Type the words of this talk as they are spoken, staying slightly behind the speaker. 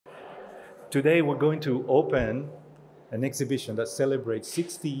Today we're going to open an exhibition that celebrates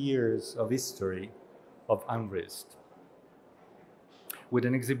 60 years of history of UNRISD with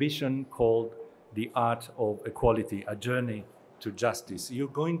an exhibition called The Art of Equality, A Journey to Justice. You're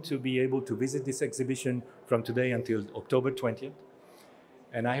going to be able to visit this exhibition from today until October 20th,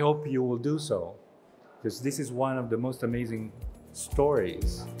 and I hope you will do so, because this is one of the most amazing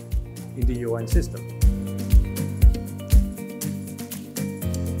stories in the UN system.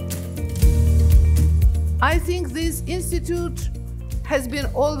 I think this institute has been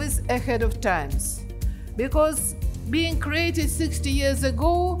always ahead of times, because being created 60 years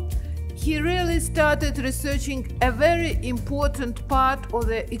ago, he really started researching a very important part of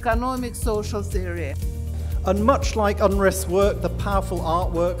the economic social theory. And much like UNRISD's work, the powerful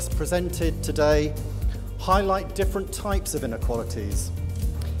artworks presented today highlight different types of inequalities.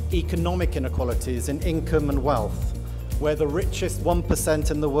 Economic inequalities in income and wealth, where the richest 1%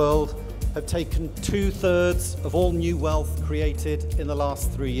 in the world have taken 2/3 of all new wealth created in the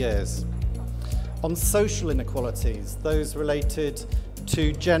last 3 years. On social inequalities, those related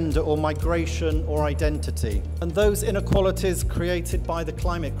to gender or migration or identity, and those inequalities created by the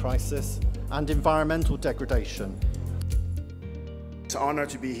climate crisis and environmental degradation. It's an honor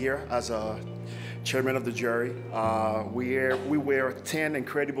to be here as a chairman of the jury. We were 10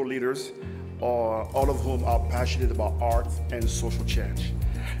 incredible leaders, all of whom are passionate about art and social change.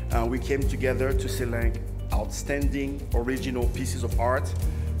 We came together to select outstanding original pieces of art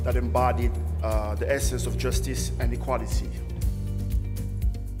that embodied the essence of justice and equality.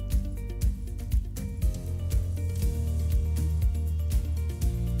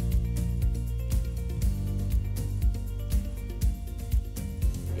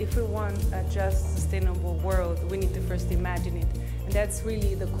 If we want a just, sustainable world, we need to first imagine it. And that's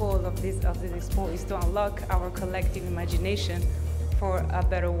really the goal of this expo, is to unlock our collective imagination for a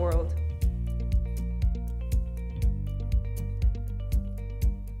better world.